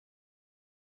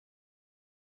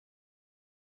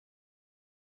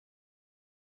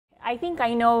I think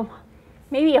I know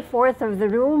maybe a fourth of the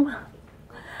room,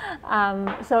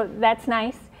 so that's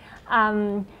nice.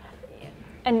 And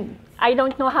I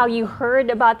don't know how you heard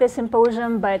about this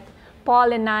symposium, but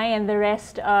Paul and I and the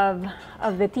rest of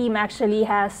the team actually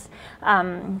has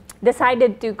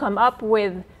decided to come up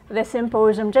with the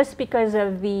symposium just because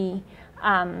of the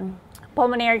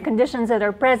pulmonary conditions that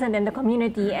are present in the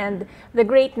community and the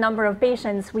great number of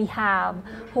patients we have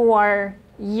who are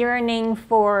yearning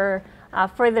for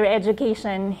further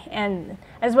education and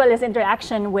as well as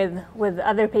interaction with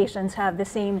other patients who have the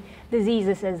same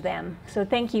diseases as them. So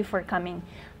thank you for coming.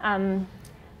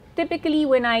 Typically,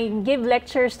 when I give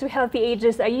lectures to healthy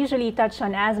ages, I usually touch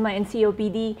on asthma and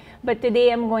COPD, but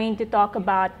today I'm going to talk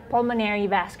about pulmonary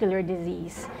vascular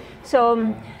disease.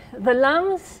 So the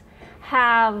lungs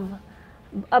have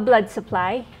a blood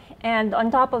supply, and on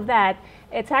top of that,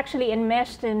 it's actually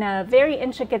enmeshed in a very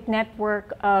intricate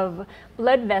network of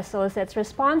blood vessels that's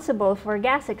responsible for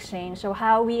gas exchange. So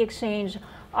how we exchange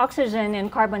oxygen and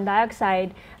carbon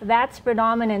dioxide, that's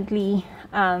predominantly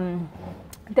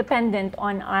dependent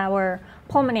on our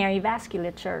pulmonary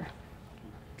vasculature.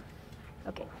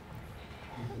 Okay.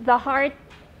 The heart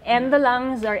and the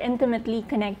lungs are intimately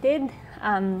connected.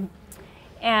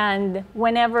 And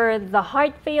whenever the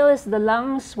heart fails, the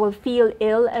lungs will feel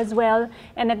ill as well.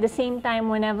 And at the same time,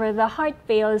 whenever the heart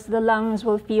fails, the lungs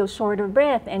will feel short of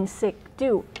breath and sick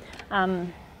too.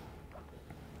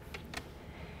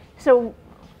 So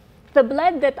the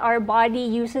blood that our body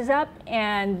uses up,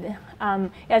 and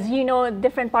as you know,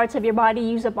 different parts of your body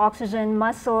use up oxygen,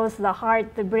 muscles, the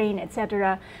heart, the brain,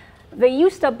 etc. The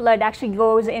used up blood actually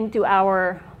goes into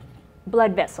our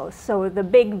blood vessels, so the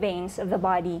big veins of the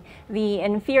body. The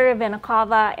inferior vena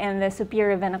cava and the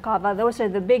superior vena cava, those are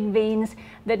the big veins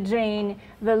that drain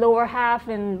the lower half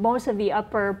and most of the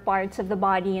upper parts of the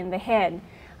body and the head.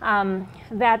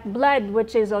 That blood,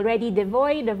 which is already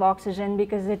devoid of oxygen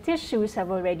because the tissues have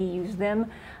already used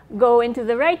them, go into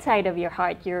the right side of your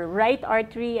heart, your right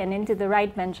artery, and into the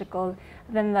right ventricle.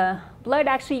 Then the blood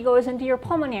actually goes into your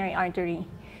pulmonary artery.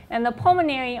 And the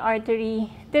pulmonary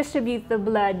artery distributes the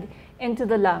blood into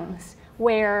the lungs,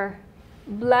 where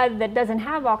blood that doesn't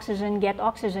have oxygen get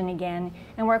oxygen again,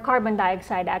 and where carbon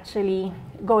dioxide actually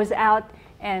goes out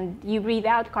and you breathe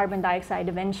out carbon dioxide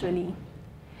eventually.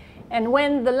 And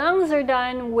when the lungs are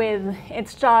done with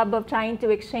its job of trying to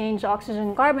exchange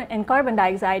oxygen and carbon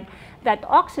dioxide, that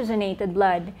oxygenated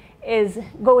blood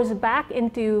goes back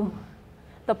into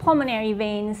the pulmonary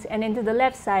veins and into the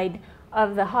left side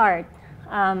of the heart.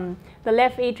 The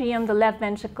left atrium, the left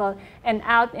ventricle, and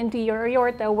out into your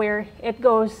aorta, where it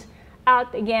goes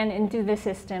out again into the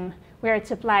system, where it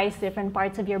supplies different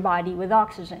parts of your body with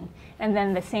oxygen. And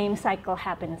then the same cycle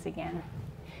happens again.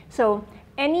 So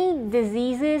any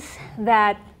diseases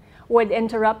that would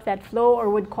interrupt that flow or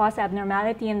would cause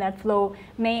abnormality in that flow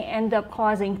may end up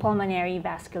causing pulmonary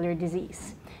vascular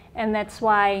disease. And that's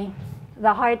why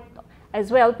the heart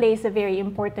as well plays a very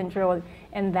important role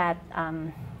in that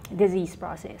disease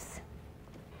process.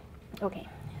 Okay,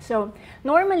 so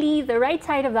normally the right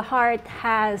side of the heart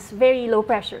has very low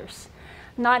pressures,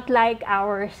 not like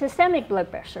our systemic blood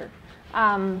pressure.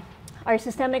 Our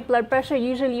systemic blood pressure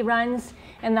usually runs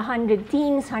in the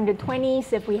 110s,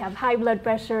 120s. If we have high blood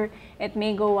pressure, it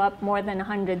may go up more than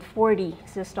 140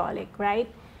 systolic, right?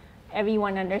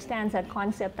 Everyone understands that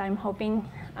concept, I'm hoping,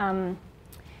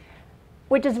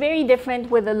 which is very different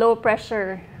with the low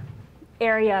pressure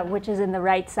area, which is in the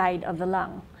right side of the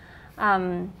lung.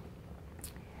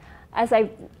 As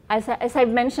I've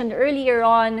mentioned earlier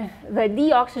on, the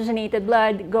deoxygenated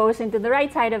blood goes into the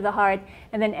right side of the heart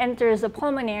and then enters the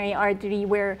pulmonary artery,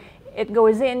 where it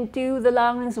goes into the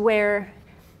lungs, where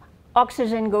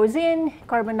oxygen goes in,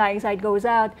 carbon dioxide goes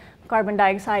out, carbon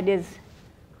dioxide is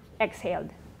exhaled.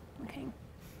 Okay.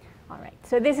 All right.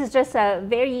 So this is just a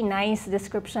very nice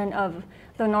description of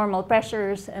the normal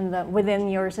pressures and within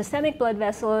your systemic blood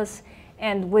vessels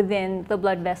and within the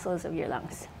blood vessels of your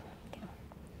lungs. Okay.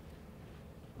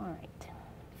 All right.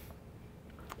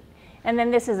 And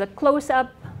then this is a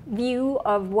close-up view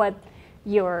of what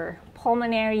your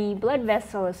pulmonary blood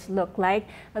vessels look like.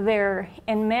 They're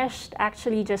enmeshed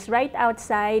actually just right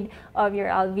outside of your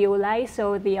alveoli.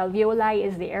 So the alveoli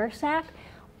is the air sac.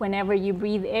 Whenever you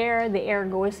breathe air, the air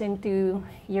goes into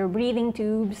your breathing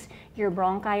tubes, your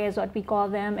bronchi is what we call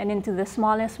them, and into the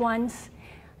smallest ones.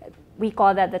 We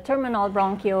call that the terminal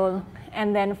bronchiole.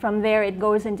 And then from there, it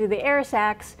goes into the air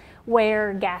sacs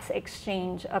where gas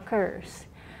exchange occurs.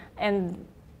 And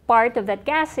part of that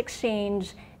gas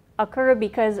exchange occur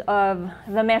because of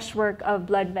the meshwork of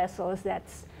blood vessels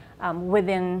that's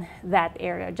within that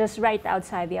area, just right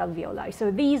outside the alveoli.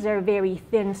 So these are very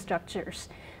thin structures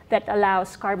that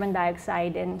allows carbon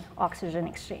dioxide and oxygen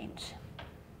exchange.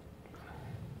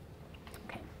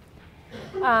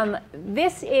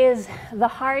 This is the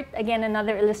heart. Again,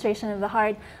 another illustration of the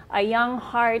heart. A young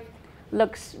heart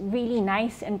looks really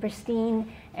nice and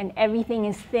pristine, and everything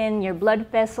is thin. Your blood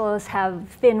vessels have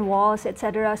thin walls,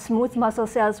 etc. Smooth muscle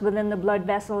cells within the blood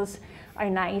vessels are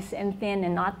nice and thin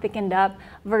and not thickened up,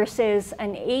 versus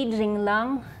an aging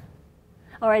lung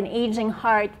or an aging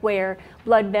heart where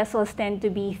blood vessels tend to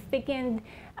be thickened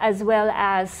as well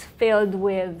as filled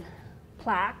with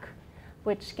plaque,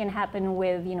 which can happen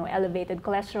with elevated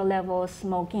cholesterol levels,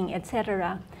 smoking,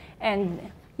 etc.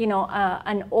 And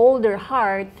an older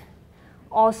heart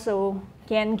also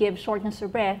can give shortness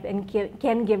of breath and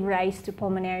can give rise to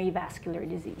pulmonary vascular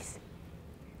disease.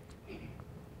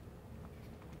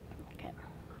 Okay.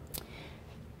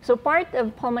 So part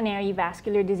of pulmonary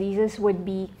vascular diseases would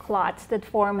be clots that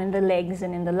form in the legs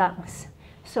and in the lungs.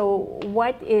 So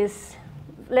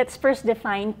let's first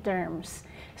define terms.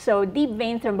 So deep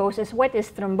vein thrombosis, what is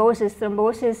thrombosis?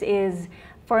 Thrombosis is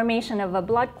formation of a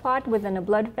blood clot within a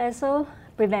blood vessel,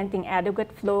 preventing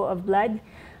adequate flow of blood.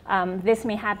 This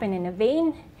may happen in a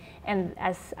vein, and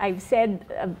as I've said,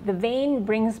 the vein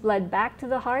brings blood back to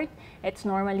the heart. It's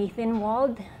normally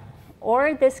thin-walled.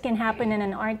 Or this can happen in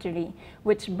an artery,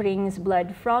 which brings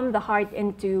blood from the heart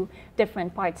into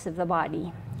different parts of the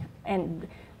body. And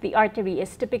the artery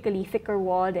is typically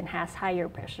thicker-walled and has higher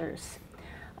pressures.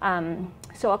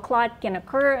 So a clot can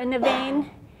occur in a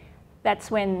vein. That's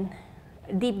when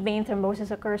deep vein thrombosis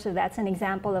occurs, so that's an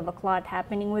example of a clot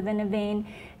happening within a vein.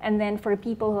 And then for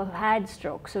people who have had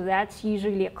stroke, so that's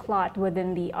usually a clot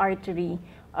within the artery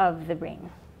of the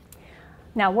brain.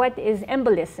 Now, what is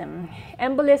embolism?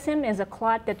 Embolism is a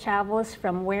clot that travels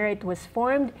from where it was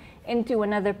formed into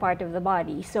another part of the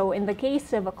body. So in the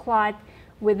case of a clot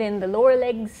within the lower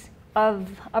legs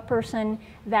of a person,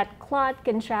 that clot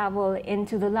can travel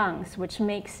into the lungs, which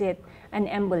makes it an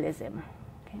embolism.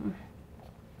 Okay.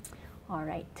 All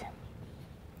right.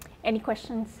 Any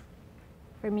questions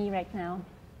for me right now?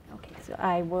 Okay, so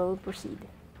I will proceed.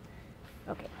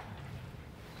 Okay.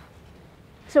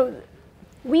 So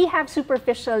we have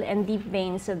superficial and deep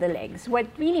veins of the legs. What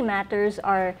really matters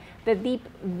are the deep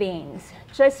veins,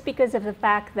 just because of the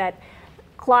fact that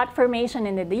clot formation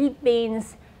in the deep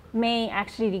veins may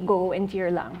actually go into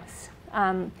your lungs.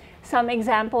 Some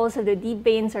examples of the deep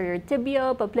veins are your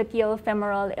tibial, popliteal,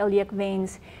 femoral, iliac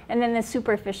veins, and then the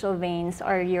superficial veins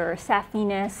are your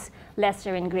saphenous,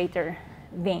 lesser, and greater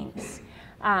veins.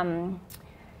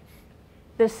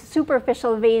 The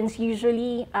superficial veins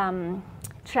usually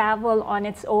travel on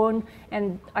its own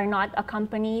and are not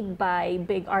accompanied by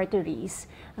big arteries.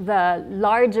 The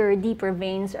larger, deeper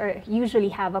veins usually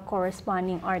have a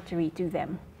corresponding artery to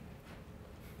them.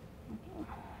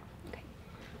 Okay.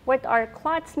 What are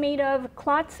clots made of?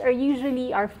 Clots are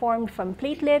usually formed from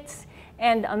platelets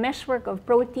and a meshwork of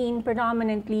protein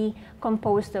predominantly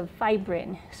composed of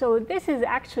fibrin. So this is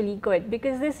actually good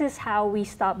because this is how we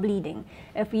stop bleeding.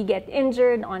 If we get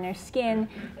injured on our skin,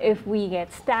 if we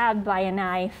get stabbed by a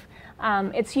knife,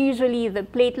 it's usually the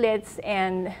platelets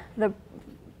and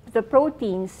the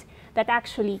proteins that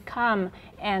actually come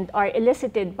and are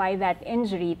elicited by that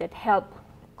injury that help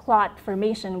clot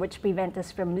formation, which prevent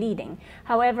us from bleeding.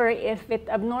 However, if it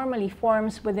abnormally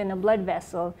forms within a blood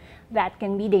vessel, that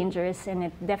can be dangerous and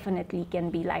it definitely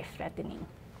can be life-threatening.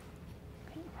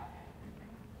 Okay.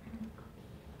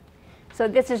 So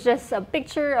this is just a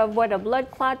picture of what a blood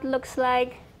clot looks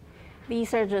like.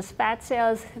 These are just fat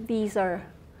cells. These are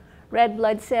red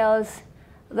blood cells.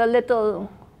 The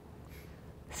little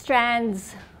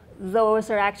strands, those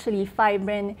are actually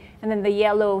fibrin, and then the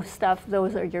yellow stuff,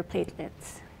 those are your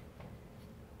platelets.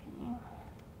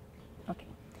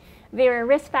 There are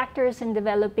risk factors in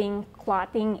developing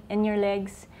clotting in your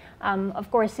legs.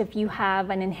 Of course, if you have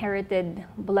an inherited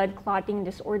blood clotting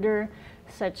disorder,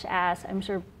 such as I'm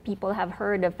sure people have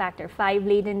heard of factor V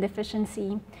Leiden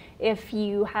deficiency, if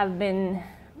you have been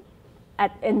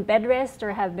in bed rest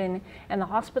or have been in the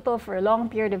hospital for a long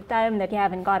period of time that you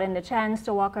haven't gotten the chance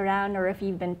to walk around, or if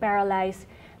you've been paralyzed,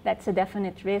 that's a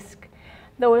definite risk.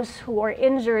 Those who are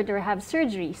injured or have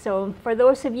surgery. So for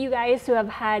those of you guys who have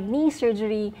had knee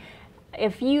surgery,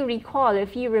 if you recall,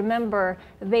 if you remember,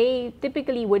 they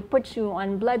typically would put you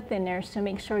on blood thinners to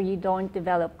make sure you don't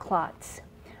develop clots.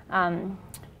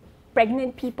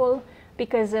 Pregnant people,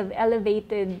 because of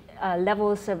elevated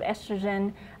levels of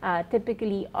estrogen,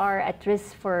 typically are at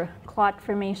risk for clot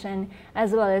formation,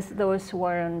 as well as those who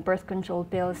are on birth control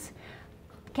pills.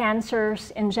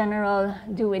 Cancers in general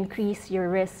do increase your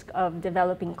risk of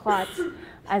developing clots,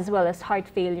 as well as heart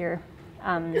failure.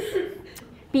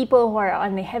 People who are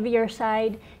on the heavier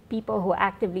side people who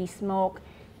actively smoke,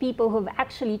 people who've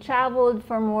actually traveled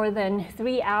for more than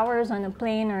 3 hours on a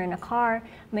plane or in a car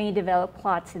may develop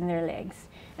clots in their legs.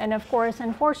 And of course,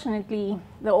 unfortunately,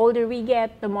 the older we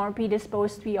get, the more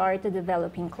predisposed we are to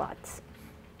developing clots.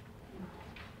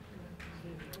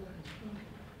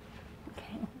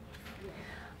 Okay.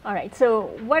 All right,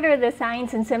 so what are the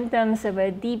signs and symptoms of a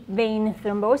deep vein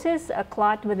thrombosis, a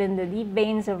clot within the deep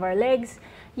veins of our legs?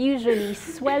 Usually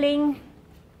swelling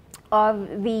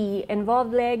of the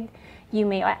involved leg. You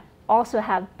may also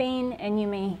have pain, and you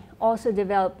may also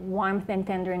develop warmth and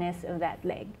tenderness of that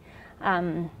leg.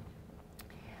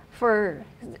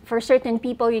 For certain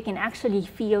people, you can actually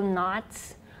feel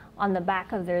knots on the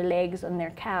back of their legs, on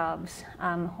their calves,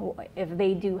 if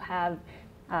they do have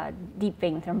deep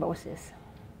vein thrombosis.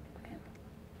 Okay.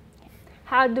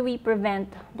 How do we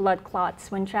prevent blood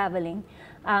clots when traveling?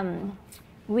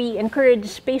 We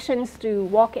encourage patients to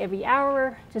walk every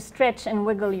hour, to stretch and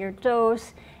wiggle your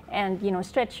toes, and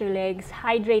stretch your legs,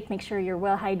 hydrate, make sure you're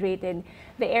well hydrated.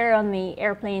 The air on the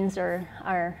airplanes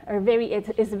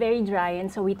is very dry,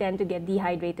 and so we tend to get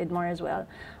dehydrated more as well.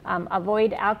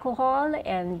 Avoid alcohol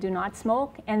and do not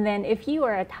smoke. And then if you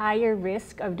are at higher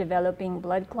risk of developing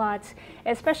blood clots,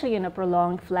 especially in a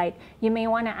prolonged flight, you may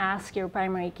want to ask your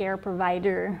primary care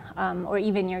provider or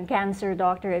even your cancer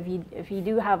doctor if you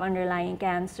do have underlying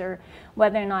cancer,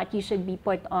 whether or not you should be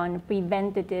put on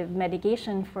preventative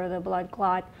medication for the blood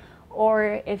clot,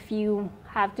 or if you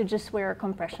have to just wear a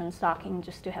compression stocking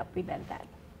just to help prevent that.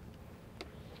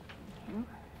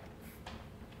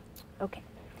 Okay.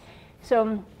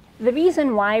 So the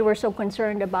reason why we're so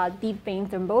concerned about deep vein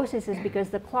thrombosis is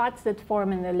because the clots that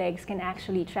form in the legs can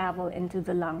actually travel into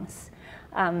the lungs,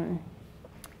 and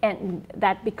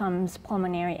that becomes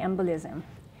pulmonary embolism.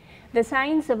 The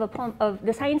signs of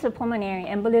pulmonary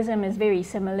embolism is very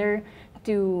similar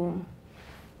to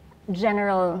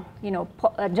general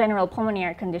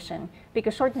pulmonary condition,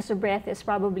 because shortness of breath is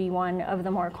probably one of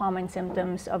the more common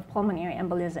symptoms of pulmonary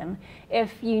embolism.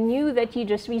 If you knew that you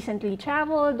just recently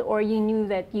traveled, or you knew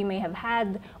that you may have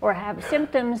had or have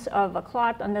symptoms of a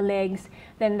clot on the legs,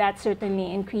 then that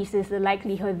certainly increases the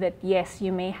likelihood that yes,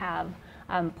 you may have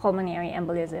pulmonary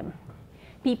embolism.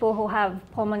 People who have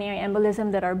pulmonary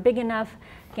embolism that are big enough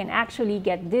can actually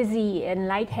get dizzy and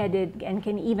lightheaded and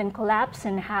can even collapse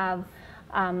and have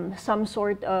some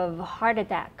sort of heart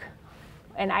attack.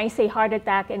 And I say heart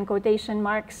attack in quotation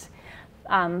marks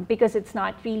because it's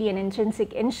not really an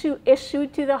intrinsic issue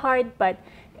to the heart, but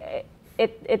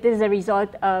it is a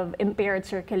result of impaired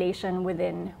circulation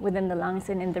within the lungs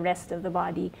and in the rest of the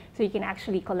body. So you can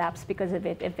actually collapse because of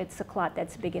it if it's a clot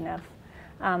that's big enough.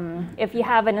 If you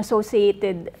have an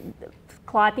associated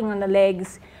clotting on the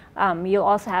legs, you'll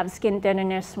also have skin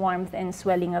tenderness, warmth, and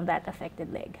swelling of that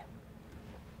affected leg.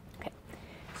 Okay.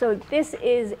 So this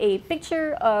is a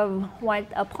picture of what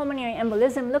a pulmonary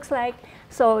embolism looks like.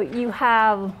 So you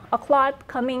have a clot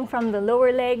coming from the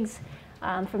lower legs,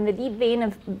 from the deep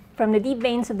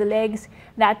veins of the legs.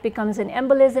 That becomes an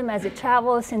embolism as it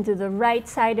travels into the right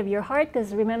side of your heart,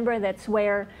 because remember, that's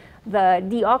where the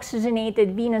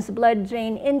deoxygenated venous blood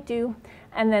drain into,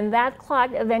 and then that clot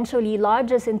eventually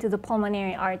lodges into the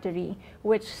pulmonary artery,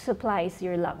 which supplies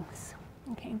your lungs.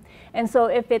 Okay, and so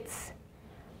if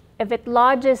it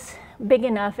lodges big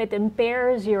enough, it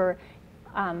impairs your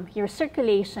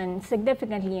circulation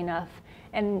significantly enough,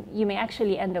 and you may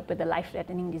actually end up with a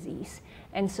life-threatening disease.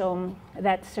 And so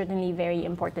that's certainly very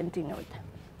important to note.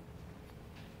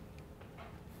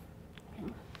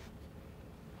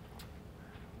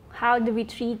 How do we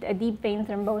treat a deep vein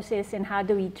thrombosis, and how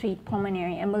do we treat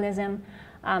pulmonary embolism?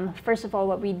 First of all,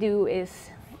 what we do is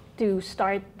to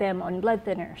start them on blood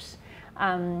thinners.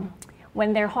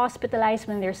 When they're hospitalized,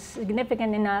 when they're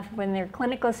significant enough, when their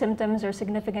clinical symptoms are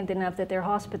significant enough that they're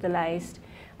hospitalized,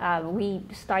 we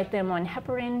start them on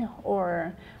heparin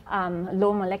or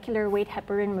low molecular weight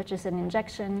heparin, which is an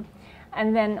injection.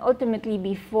 And then ultimately,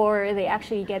 before they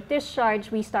actually get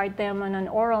discharged, we start them on an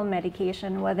oral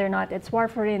medication, whether or not it's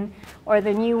warfarin or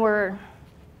the newer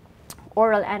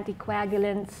oral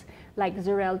anticoagulants like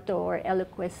Xarelto or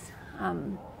Eliquis.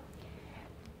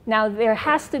 Now, there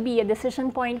has to be a decision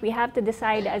point. We have to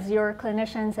decide as your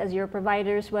clinicians, as your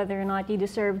providers, whether or not you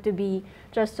deserve to be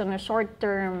just on a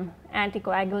short-term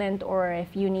anticoagulant or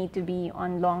if you need to be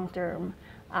on long-term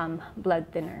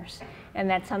blood thinners. And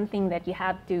that's something that you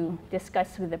have to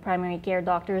discuss with the primary care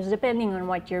doctors, depending on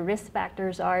what your risk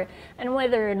factors are and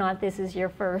whether or not this is your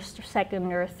first, second,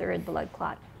 or third blood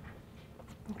clot.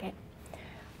 Okay.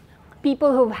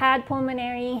 People who've had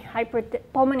pulmonary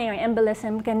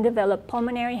embolism can develop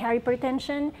pulmonary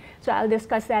hypertension. So I'll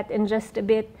discuss that in just a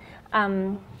bit.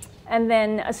 And And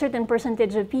then a certain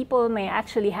percentage of people may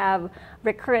actually have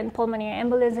recurrent pulmonary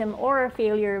embolism or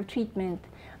failure of treatment.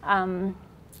 And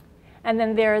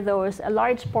then there are those, a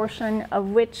large portion of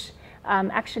which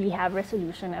actually have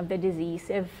resolution of the disease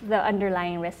if the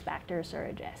underlying risk factors are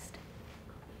addressed.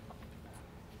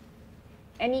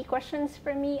 Any questions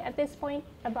for me at this point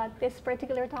about this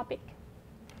particular topic?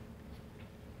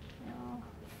 No?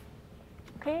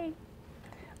 Okay.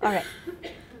 All right.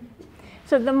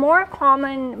 So the more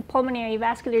common pulmonary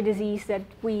vascular disease that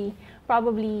we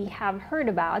probably have heard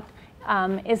about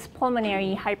is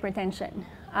pulmonary hypertension.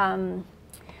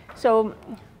 So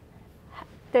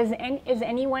is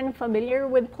anyone familiar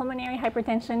with pulmonary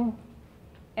hypertension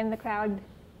in the crowd?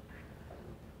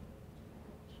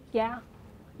 Yeah?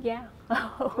 Yeah?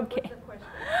 Okay.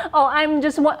 Oh,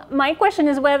 my question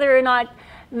is whether or not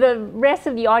the rest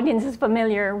of the audience is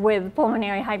familiar with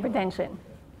pulmonary hypertension.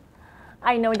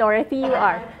 I know, Dorothy, you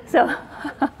are. So,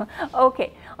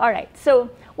 okay, all right. So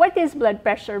what is blood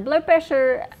pressure? Blood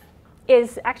pressure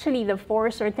is actually the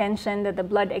force or tension that the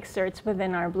blood exerts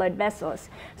within our blood vessels.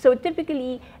 So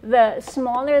typically, the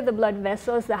smaller the blood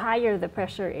vessels, the higher the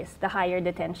pressure is, the higher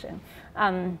the tension.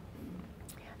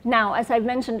 Now, as I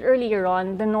mentioned earlier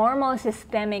on, the normal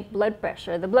systemic blood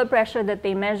pressure, the blood pressure that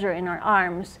they measure in our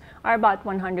arms, are about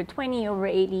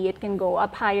 120/80. It can go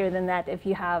up higher than that if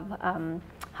you have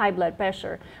high blood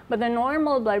pressure. But the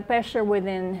normal blood pressure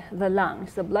within the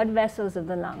lungs, the blood vessels of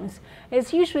the lungs,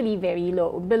 is usually very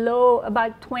low, below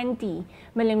about 20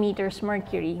 millimeters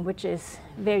mercury, which is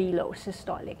very low,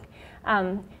 systolic.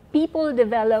 People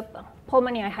develop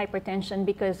pulmonary hypertension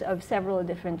because of several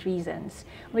different reasons.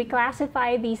 We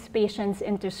classify these patients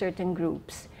into certain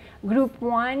groups. Group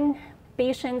 1,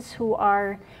 patients who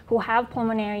have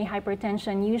pulmonary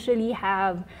hypertension usually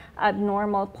have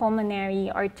abnormal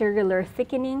pulmonary arteriolar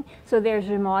thickening, so there's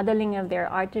remodeling of their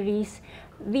arteries.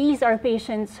 These are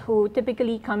patients who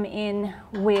typically come in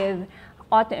with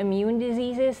autoimmune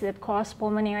diseases that cause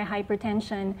pulmonary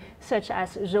hypertension, such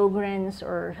as Sjogren's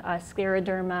or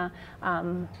scleroderma,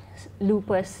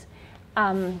 lupus.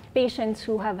 Patients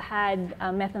who have had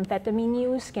methamphetamine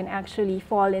use can actually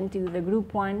fall into the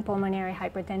group 1 pulmonary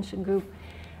hypertension group.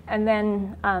 And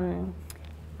then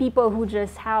people who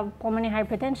just have pulmonary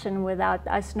hypertension without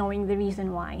us knowing the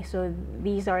reason why. So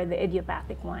these are the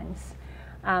idiopathic ones.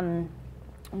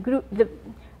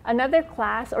 Another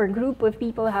class or group of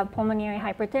people who have pulmonary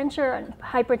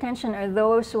hypertension are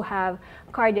those who have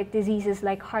cardiac diseases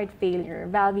like heart failure,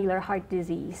 valvular heart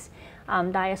disease,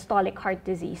 diastolic heart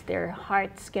disease. Their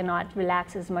hearts cannot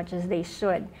relax as much as they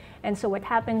should. And so what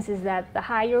happens is that the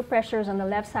higher pressures on the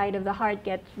left side of the heart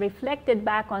get reflected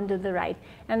back onto the right,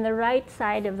 and the right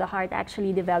side of the heart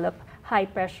actually develop high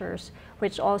pressures,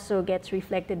 which also gets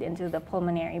reflected into the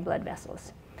pulmonary blood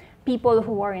vessels. People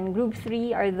who are in group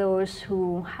 3 are those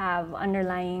who have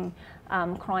underlying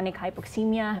chronic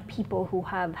hypoxemia, people who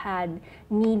have had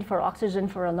need for oxygen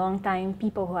for a long time,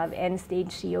 people who have end-stage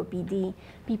COPD,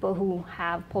 people who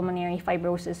have pulmonary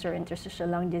fibrosis or interstitial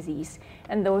lung disease,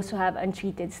 and those who have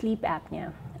untreated sleep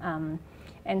apnea.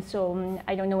 And so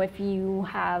I don't know if you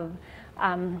have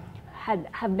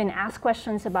been asked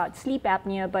questions about sleep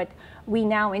apnea, but we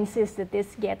now insist that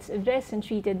this gets addressed and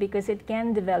treated because it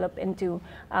can develop into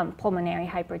pulmonary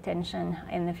hypertension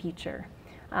in the future.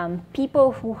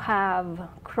 People who have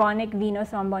chronic venous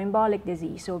thromboembolic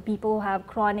disease, so people who have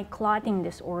chronic clotting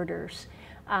disorders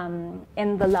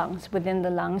in the lungs, within the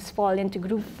lungs, fall into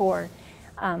group 4.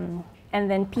 And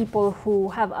then people who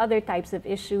have other types of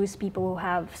issues, people who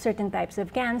have certain types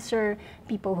of cancer,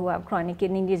 people who have chronic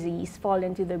kidney disease fall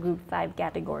into the group 5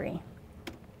 category.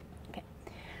 Okay.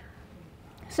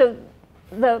 So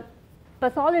the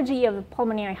pathology of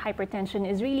pulmonary hypertension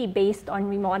is really based on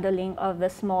remodeling of the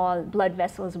small blood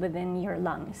vessels within your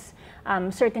lungs.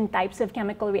 Certain types of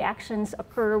chemical reactions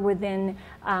occur within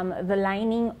the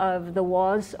lining of the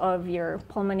walls of your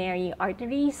pulmonary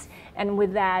arteries, and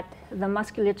with that, the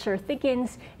musculature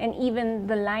thickens, and even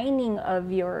the lining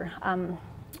of your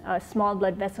small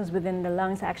blood vessels within the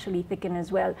lungs actually thicken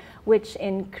as well, which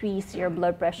increase your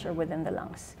blood pressure within the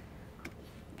lungs.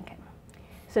 Okay.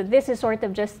 So this is sort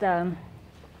of just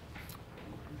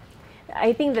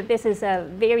I think that this is a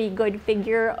very good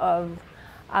figure of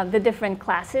the different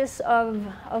classes of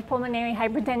pulmonary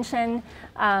hypertension,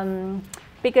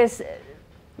 because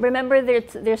remember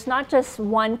there's not just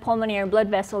one pulmonary blood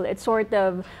vessel. It sort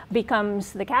of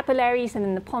becomes the capillaries and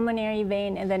then the pulmonary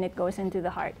vein, and then it goes into the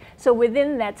heart. So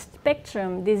within that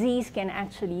spectrum, disease can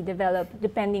actually develop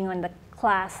depending on the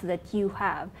class that you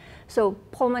have. So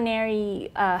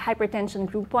pulmonary hypertension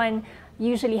group 1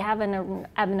 usually have an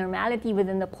abnormality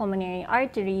within the pulmonary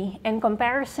artery in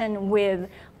comparison with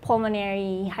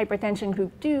pulmonary hypertension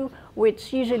group 2,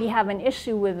 which usually have an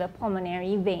issue with the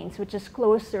pulmonary veins, which is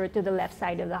closer to the left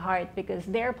side of the heart because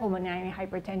their pulmonary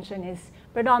hypertension is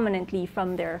predominantly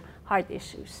from their heart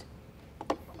issues.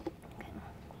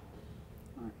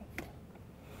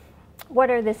 What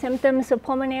are the symptoms of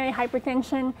pulmonary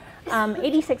hypertension?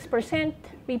 86%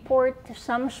 report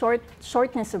some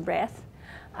shortness of breath.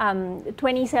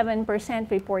 27%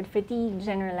 report fatigue,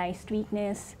 generalized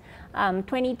weakness.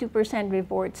 22%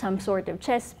 report some sort of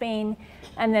chest pain.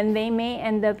 And then they may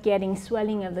end up getting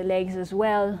swelling of the legs as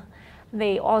well.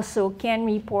 They also can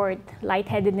report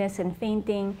lightheadedness and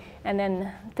fainting. And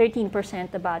then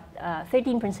 13%, about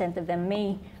 13% of them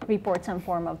may report some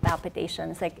form of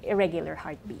palpitations, like irregular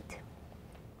heartbeat.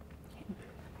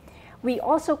 We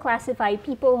also classify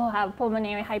people who have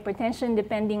pulmonary hypertension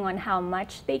depending on how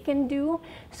much they can do.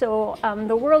 So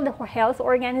the World Health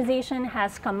Organization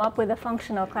has come up with a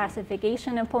functional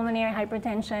classification of pulmonary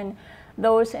hypertension.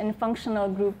 Those in functional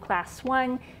group class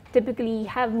 1 typically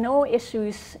have no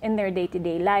issues in their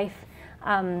day-to-day life.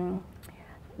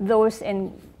 Those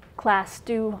in class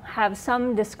 2 have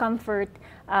some discomfort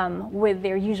with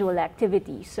their usual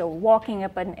activities. So walking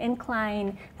up an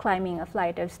incline, climbing a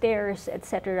flight of stairs,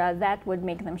 etc., that would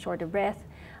make them short of breath.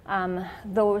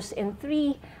 Those in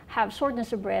 3 have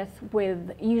shortness of breath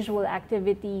with usual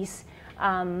activities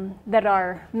that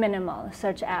are minimal,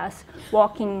 such as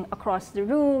walking across the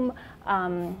room,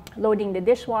 loading the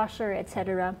dishwasher,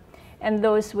 etc. And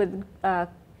those with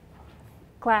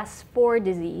class 4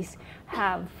 disease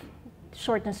have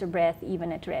shortness of breath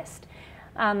even at rest.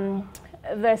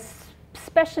 The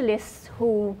specialists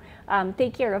who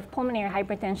take care of pulmonary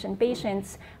hypertension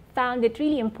patients found it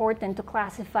really important to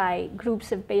classify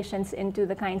groups of patients into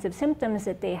the kinds of symptoms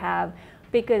that they have,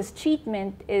 because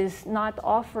treatment is not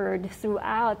offered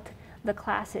throughout the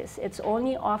classes. It's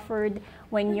only offered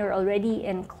when you're already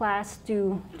in class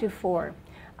 2 to 4.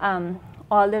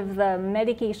 All of the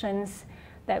medications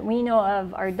that we know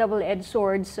of are double-edged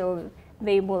swords, so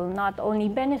they will not only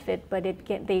benefit, but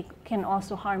they can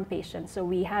also harm patients. So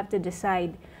we have to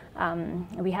decide,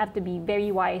 we have to be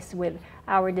very wise with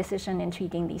our decision in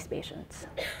treating these patients.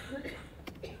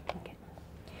 Okay.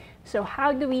 So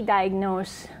how do we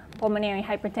diagnose pulmonary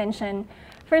hypertension?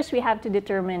 First, we have to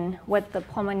determine what the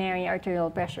pulmonary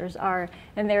arterial pressures are,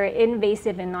 and there are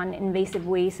invasive and non-invasive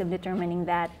ways of determining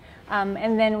that.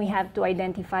 And then we have to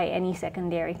identify any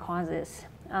secondary causes.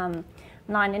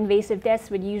 Non-invasive tests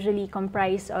would usually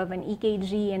comprise of an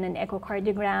EKG and an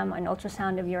echocardiogram, an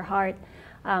ultrasound of your heart.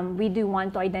 We do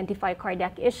want to identify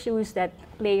cardiac issues that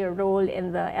play a role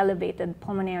in the elevated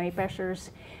pulmonary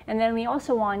pressures. And then we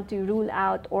also want to rule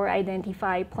out or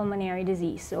identify pulmonary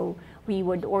disease. So we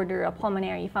would order a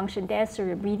pulmonary function test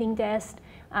or a breathing test,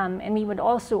 and we would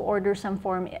also order some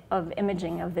form of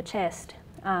imaging of the chest.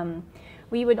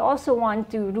 We would also want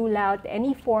to rule out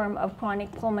any form of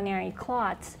chronic pulmonary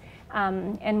clots.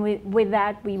 And with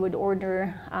that, we would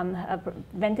order a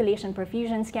ventilation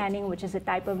perfusion scanning, which is a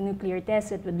type of nuclear test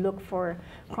that would look for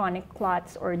chronic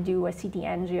clots or do a CT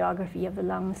angiography of the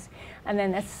lungs. And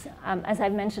then as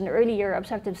I've mentioned earlier,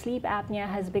 obstructive sleep apnea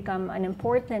has become an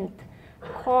important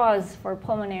cause for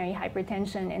pulmonary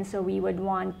hypertension, and so we would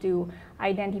want to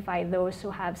identify those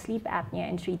who have sleep apnea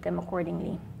and treat them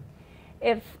accordingly.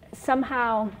 If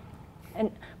somehow,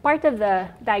 and part of the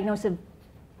diagnosis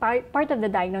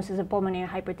of pulmonary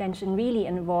hypertension really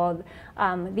involved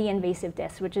the invasive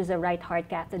test, which is a right heart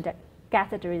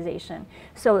catheterization.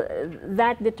 So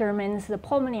that determines the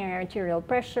pulmonary arterial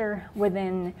pressure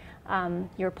within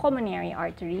your pulmonary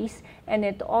arteries, and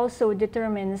it also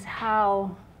determines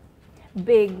how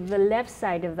big the left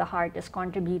side of the heart is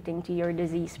contributing to your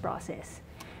disease process.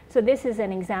 So this is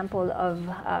an example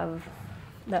of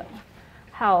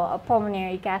how a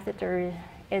pulmonary catheter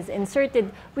is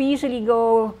inserted. We usually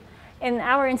go, in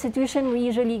our institution, we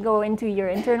usually go into your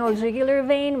internal jugular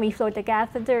vein. We float a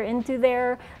catheter into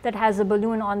there that has a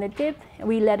balloon on the tip.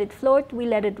 We let it float. We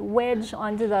let it wedge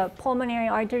onto the pulmonary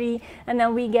artery, and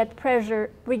then we get pressure.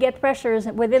 We get pressures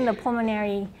within the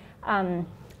pulmonary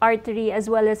artery as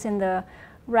well as in the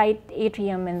right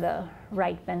atrium and the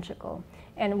right ventricle.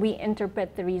 And we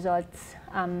interpret the results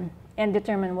and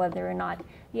determine whether or not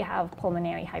you have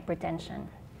pulmonary hypertension.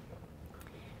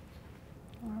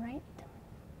 All right.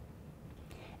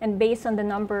 And based on the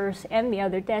numbers and the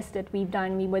other tests that we've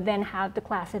done, we would then have to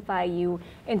classify you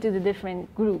into the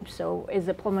different groups. So is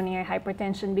it pulmonary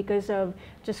hypertension because of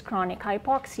just chronic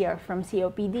hypoxia from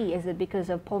COPD? Is it because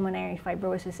of pulmonary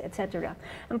fibrosis, etc.?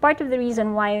 And part of the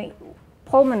reason why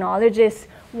pulmonologists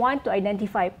want to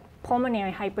identify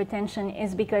pulmonary hypertension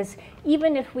is because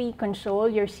even if we control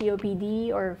your COPD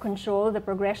or control the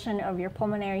progression of your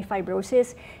pulmonary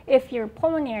fibrosis, if your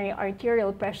pulmonary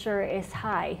arterial pressure is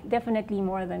high, definitely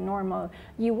more than normal,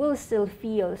 you will still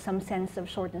feel some sense of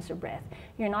shortness of breath.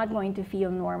 You're not going to feel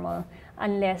normal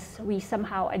unless we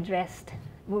somehow address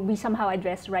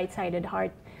right-sided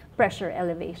heart pressure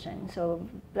elevation. So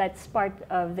that's part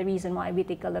of the reason why we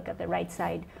take a look at the right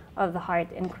side of the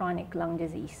heart in chronic lung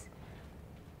disease.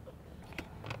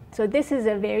 So this is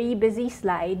a very busy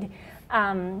slide,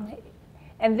 and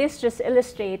this just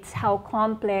illustrates how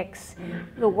complex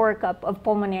the workup of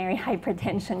pulmonary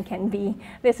hypertension can be.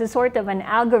 This is sort of an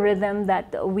algorithm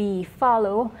that we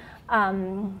follow,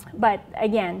 but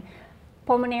again,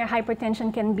 pulmonary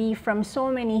hypertension can be from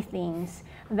so many things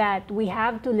that we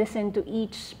have to listen to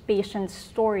each patient's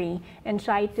story and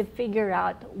try to figure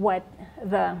out what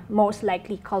the most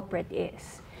likely culprit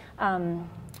is.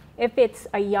 If it's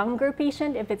a younger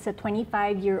patient, if it's a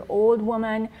 25-year-old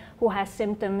woman who has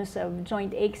symptoms of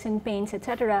joint aches and pains,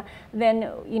 etc.,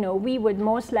 then we would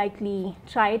most likely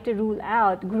try to rule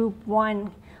out group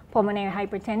 1 pulmonary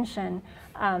hypertension,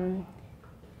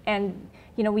 and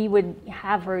we would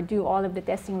have her do all of the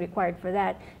testing required for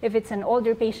that. If it's an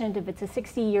older patient, if it's a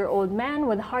 60-year-old man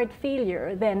with heart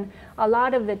failure, then a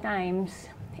lot of the times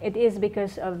it is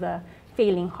because of the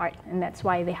failing heart, and that's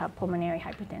why they have pulmonary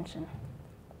hypertension.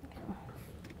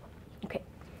 Okay.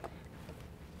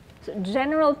 So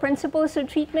general principles of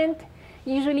treatment,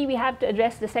 usually we have to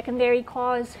address the secondary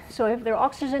cause. So if their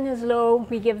oxygen is low,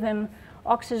 we give them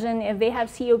oxygen. If they have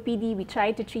COPD, we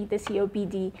try to treat the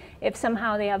COPD. If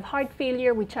somehow they have heart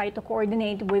failure, we try to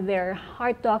coordinate with their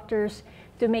heart doctors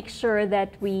to make sure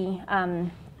that we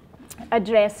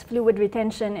address fluid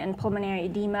retention and pulmonary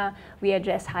edema. We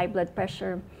address high blood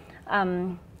pressure.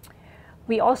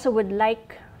 We also would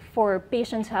like for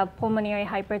patients who have pulmonary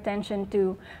hypertension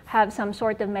to have some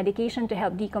sort of medication to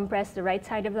help decompress the right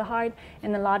side of the heart.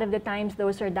 And a lot of the times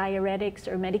those are diuretics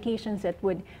or medications that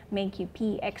would make you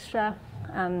pee extra.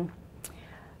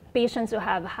 Patients who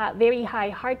have very high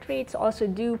heart rates also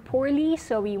do poorly,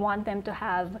 so we want them to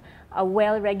have a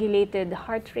well-regulated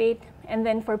heart rate. And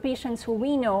then for patients who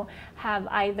we know have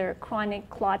either chronic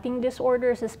clotting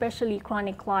disorders, especially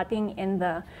chronic clotting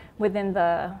within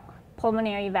the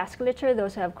pulmonary vasculature,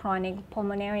 those who have chronic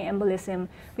pulmonary embolism,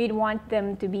 we'd want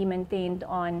them to be maintained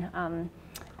on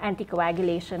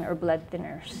anticoagulation or blood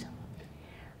thinners.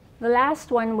 The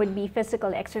last one would be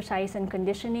physical exercise and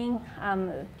conditioning.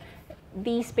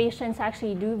 These patients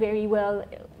actually do very well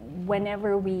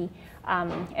whenever we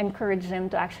encourage them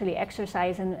to actually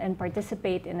exercise and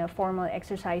participate in a formal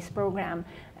exercise program.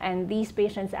 And these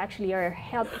patients actually are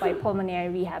helped by pulmonary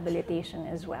rehabilitation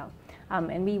as well.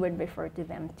 And we would refer to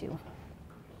them too.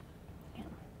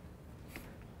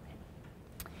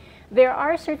 There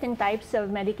are certain types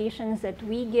of medications that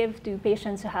we give to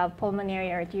patients who have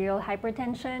pulmonary arterial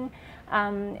hypertension.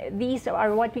 These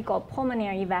are what we call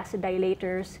pulmonary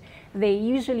vasodilators. They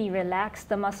usually relax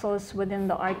the muscles within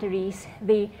the arteries.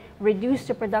 They reduce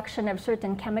the production of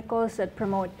certain chemicals that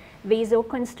promote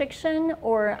vasoconstriction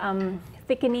or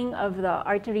thickening of the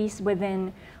arteries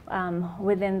within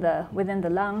the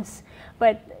lungs.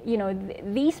 But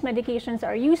these medications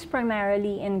are used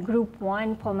primarily in group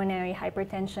 1 pulmonary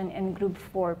hypertension and group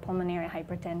 4 pulmonary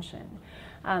hypertension.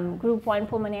 Group 1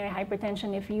 pulmonary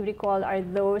hypertension, if you recall, are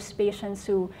those patients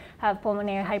who have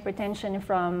pulmonary hypertension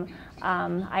from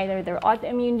either their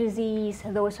autoimmune disease,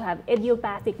 those who have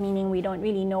idiopathic, meaning we don't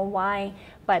really know why,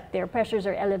 but their pressures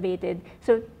are elevated.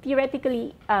 So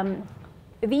theoretically,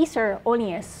 these are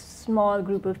only a small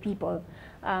group of people.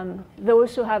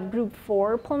 Those who have group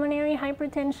 4 pulmonary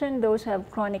hypertension, those who have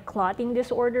chronic clotting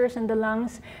disorders in the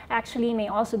lungs, actually may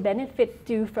also benefit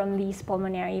too from these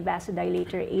pulmonary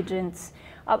vasodilator agents,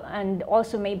 and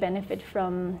also may benefit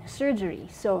from surgery.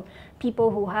 So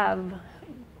people who have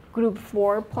group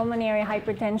 4 pulmonary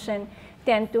hypertension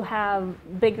tend to have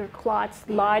bigger clots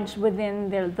lodged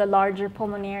within the larger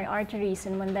pulmonary arteries,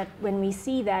 and when we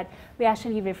see that, we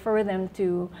actually refer them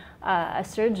to a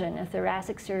surgeon, a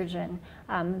thoracic surgeon,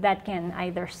 that can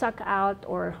either suck out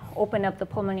or open up the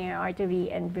pulmonary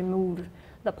artery and remove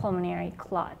the pulmonary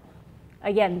clot.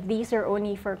 Again, these are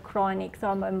only for chronic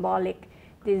thromboembolic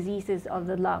diseases of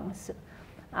the lungs,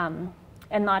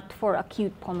 and not for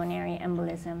acute pulmonary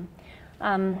embolism.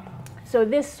 So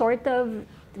this sort of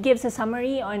gives a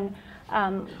summary on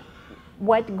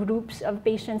what groups of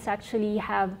patients actually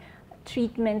have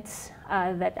treatments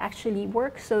that actually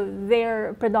work. So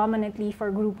they're predominantly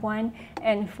for group 1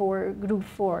 and for group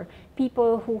 4.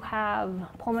 People who have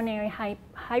pulmonary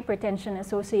hypertension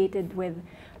associated with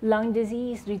lung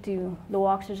disease due to low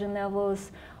oxygen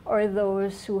levels, or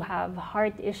those who have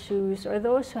heart issues, or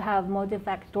those who have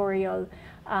multifactorial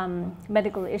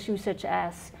medical issues such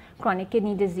as chronic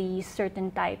kidney disease,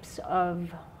 certain types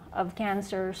of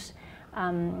cancers,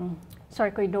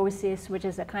 sarcoidosis, which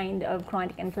is a kind of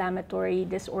chronic inflammatory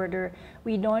disorder.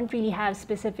 We don't really have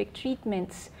specific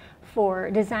treatments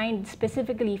designed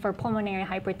specifically for pulmonary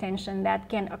hypertension that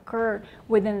can occur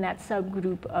within that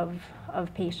subgroup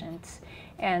of patients.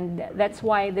 And that's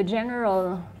why the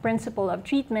general principle of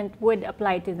treatment would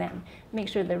apply to them. Make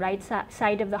sure the right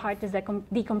side of the heart is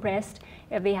decompressed.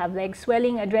 If they have leg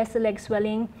swelling, address the leg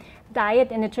swelling. Diet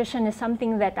and nutrition is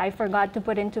something that I forgot to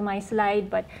put into my slide,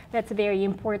 but that's very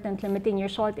important. Limiting your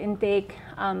salt intake,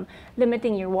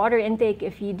 limiting your water intake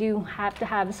if you do have to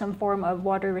have some form of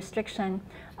water restriction,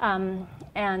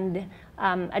 and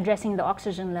addressing the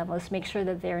oxygen levels. Make sure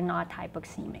that they're not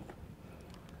hypoxemic.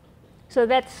 So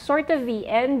that's sort of the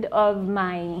end of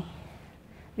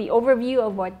the overview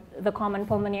of what the common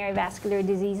pulmonary vascular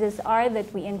diseases are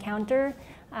that we encounter.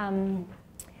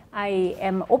 I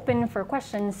am open for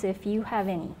questions if you have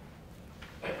any.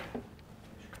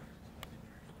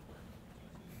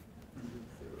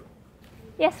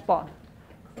 Yes, Paul.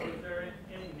 So is there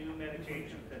any new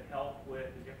medications that help with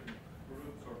the different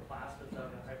groups or classes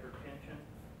of hypertension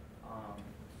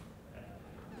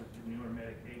with the newer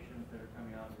medications that are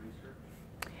coming out of research?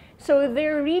 So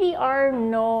there really are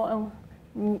no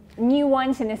new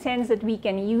ones in the sense that we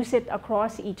can use it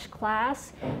across each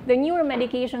class. The newer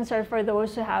medications are for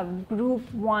those who have group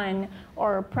 1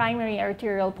 or primary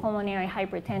arterial pulmonary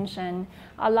hypertension.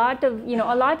 A lot of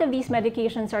these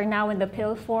medications are now in the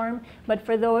pill form, but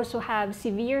for those who have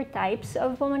severe types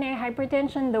of pulmonary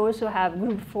hypertension, those who have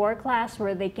group 4 class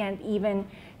where they can't even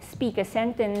speak a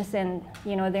sentence and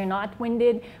they're not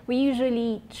winded, we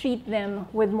usually treat them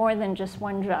with more than just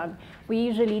one drug. We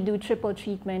usually do triple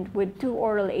treatment with 2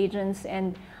 oral agents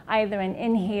and either an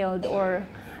inhaled or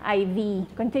IV,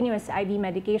 continuous IV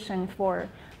medication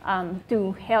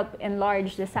to help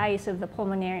enlarge the size of the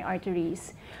pulmonary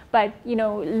arteries. But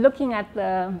looking at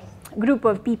the group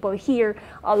of people here,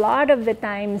 a lot of the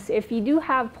times if you do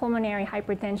have pulmonary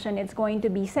hypertension, it's going to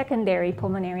be secondary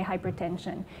pulmonary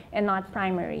hypertension and not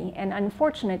primary. And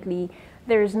unfortunately,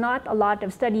 there's not a lot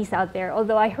of studies out there,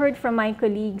 although I heard from my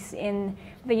colleagues in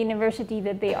the university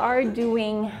that they are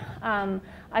doing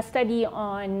a study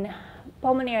on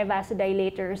pulmonary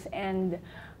vasodilators and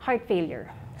heart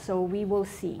failure. So we will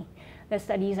see. The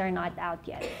studies are not out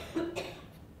yet.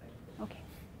 Okay.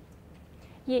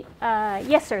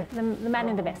 Yes, sir. The man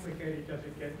in the vest. How complicated does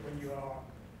it get when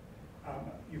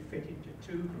you fit into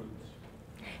 2 groups?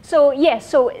 So yes.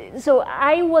 So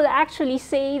I will actually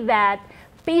say that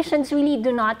patients really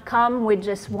do not come with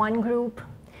just one group.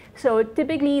 So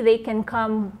typically they can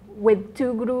come with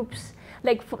 2 groups.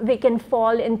 Like they can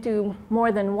fall into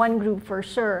more than one group for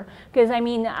sure. Because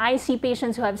I see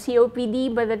patients who have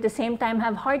COPD, but at the same time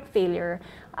have heart failure.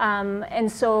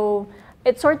 And so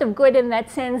it's sort of good in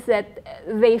that sense that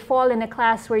they fall in a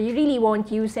class where you really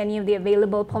won't use any of the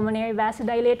available pulmonary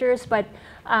vasodilators, but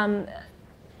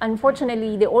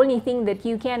unfortunately, the only thing that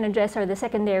you can address are the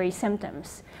secondary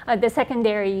symptoms. The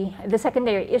secondary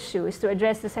issue is to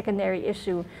address the secondary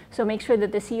issue. So make sure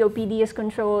that the COPD is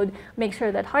controlled, make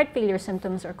sure that heart failure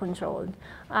symptoms are controlled.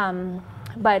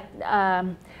 But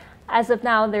as of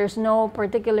now, there's no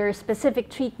particular specific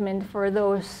treatment for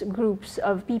those groups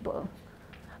of people.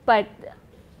 But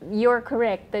you're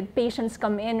correct that patients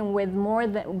come in with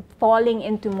falling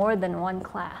into more than one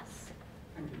class.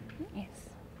 Yes.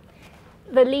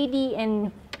 The lady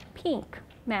in pink,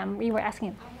 ma'am, we were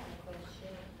asking. I have a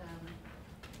question.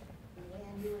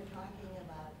 When you were talking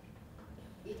about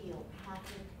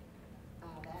idiopathic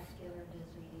vascular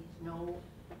disease, no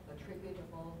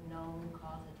attributable known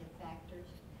causative factors,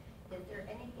 is there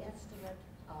any estimate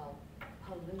of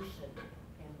pollution,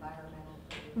 environmental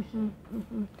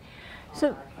pollution, So,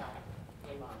 on our health,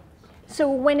 the lungs? So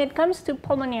when it comes to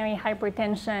pulmonary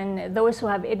hypertension, those who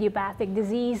have idiopathic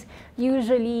disease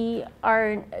usually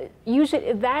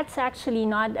that's actually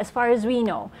not, as far as we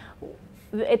know,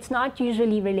 it's not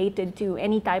usually related to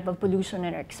any type of pollution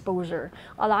or exposure.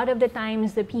 A lot of the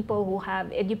times the people who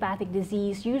have idiopathic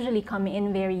disease usually come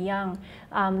in very young.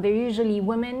 They're usually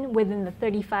women within the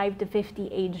 35 to 50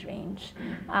 age range.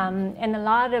 And a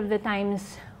lot of the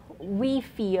times we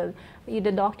feel,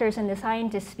 the doctors and the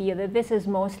scientists feel that this is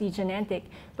mostly genetic,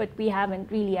 but we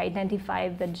haven't really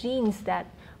identified the genes that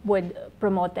would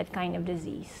promote that kind of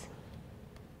disease.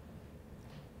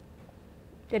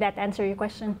 Did that answer your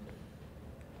question?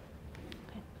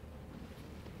 Okay.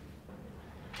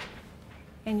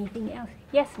 Anything else?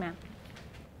 Yes, ma'am.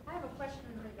 I have a question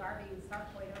regarding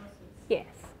sarcoidosis. Yes.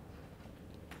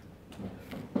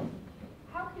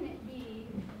 How can it be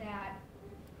that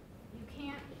you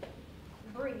can't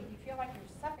breathe, you feel like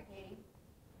you're suffocating,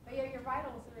 but yet your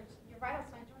vital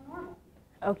signs are normal?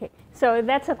 Okay, so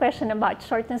that's a question about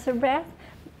shortness of breath,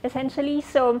 essentially.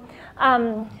 So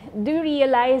do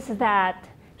realize that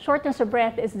shortness of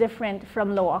breath is different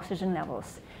from low oxygen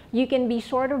levels. You can be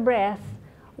short of breath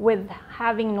with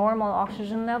having normal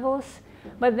oxygen levels,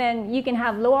 but then you can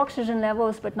have low oxygen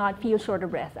levels but not feel short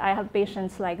of breath. I have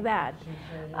patients like that.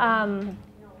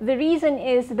 The reason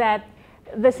is that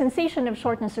the sensation of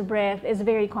shortness of breath is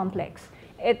very complex.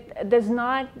 It does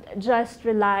not just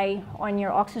rely on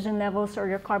your oxygen levels or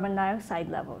your carbon dioxide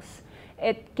levels.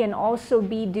 It can also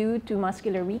be due to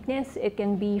muscular weakness. It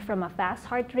can be from a fast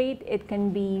heart rate. It can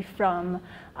be from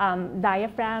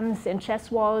diaphragms and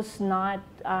chest walls not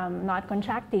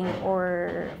contracting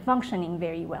or functioning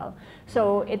very well.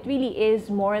 So it really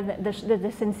is more,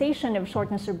 the sensation of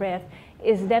shortness of breath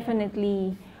is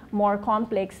definitely more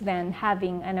complex than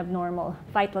having an abnormal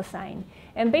vital sign.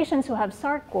 And patients who have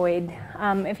sarcoid,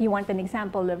 if you want an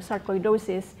example of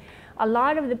sarcoidosis, a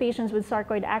lot of the patients with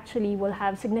sarcoid actually will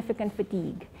have significant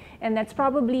fatigue. And that's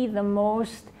probably the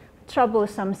most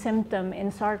troublesome symptom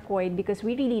in sarcoid because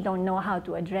we really don't know how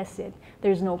to address it.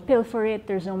 There's no pill for it,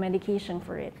 there's no medication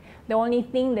for it. The only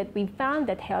thing that we found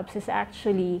that helps is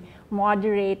actually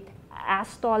moderate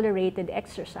as tolerated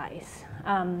exercise.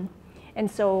 And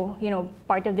so, you know,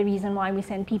 part of the reason why we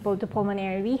send people to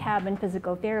pulmonary rehab and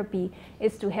physical therapy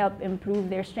is to help improve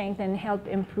their strength and help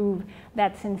improve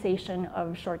that sensation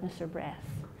of shortness of breath.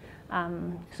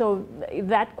 So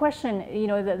that question, you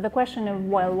know, the question of,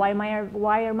 well,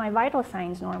 why are my vital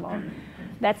signs normal?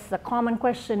 That's the common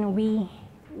question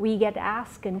we get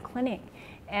asked in clinic.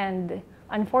 And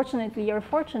unfortunately or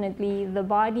fortunately, the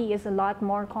body is a lot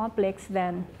more complex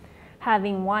than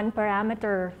having one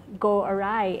parameter go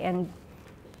awry and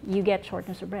you get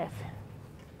shortness of breath.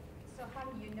 So how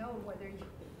do you know whether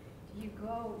do you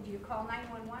call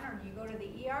 911 or do you go to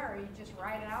the ER or you just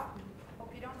ride it out and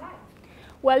hope you don't die?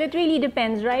 Well, it really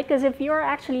depends, right? Because if you're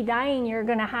actually dying, you're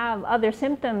going to have other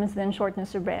symptoms than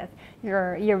shortness of breath.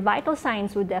 Your vital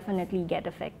signs would definitely get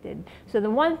affected. So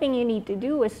the one thing you need to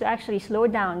do is to actually slow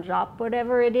down, drop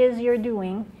whatever it is you're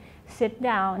doing, sit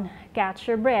down, catch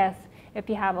your breath. If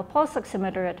you have a pulse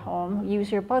oximeter at home,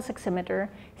 use your pulse oximeter,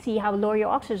 see how low your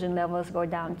oxygen levels go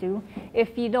down to.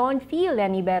 If you don't feel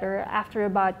any better after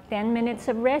about 10 minutes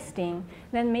of resting,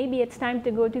 then maybe it's time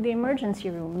to go to the emergency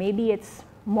room. Maybe it's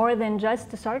more than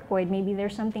just a sarcoid, maybe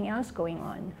there's something else going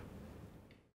on.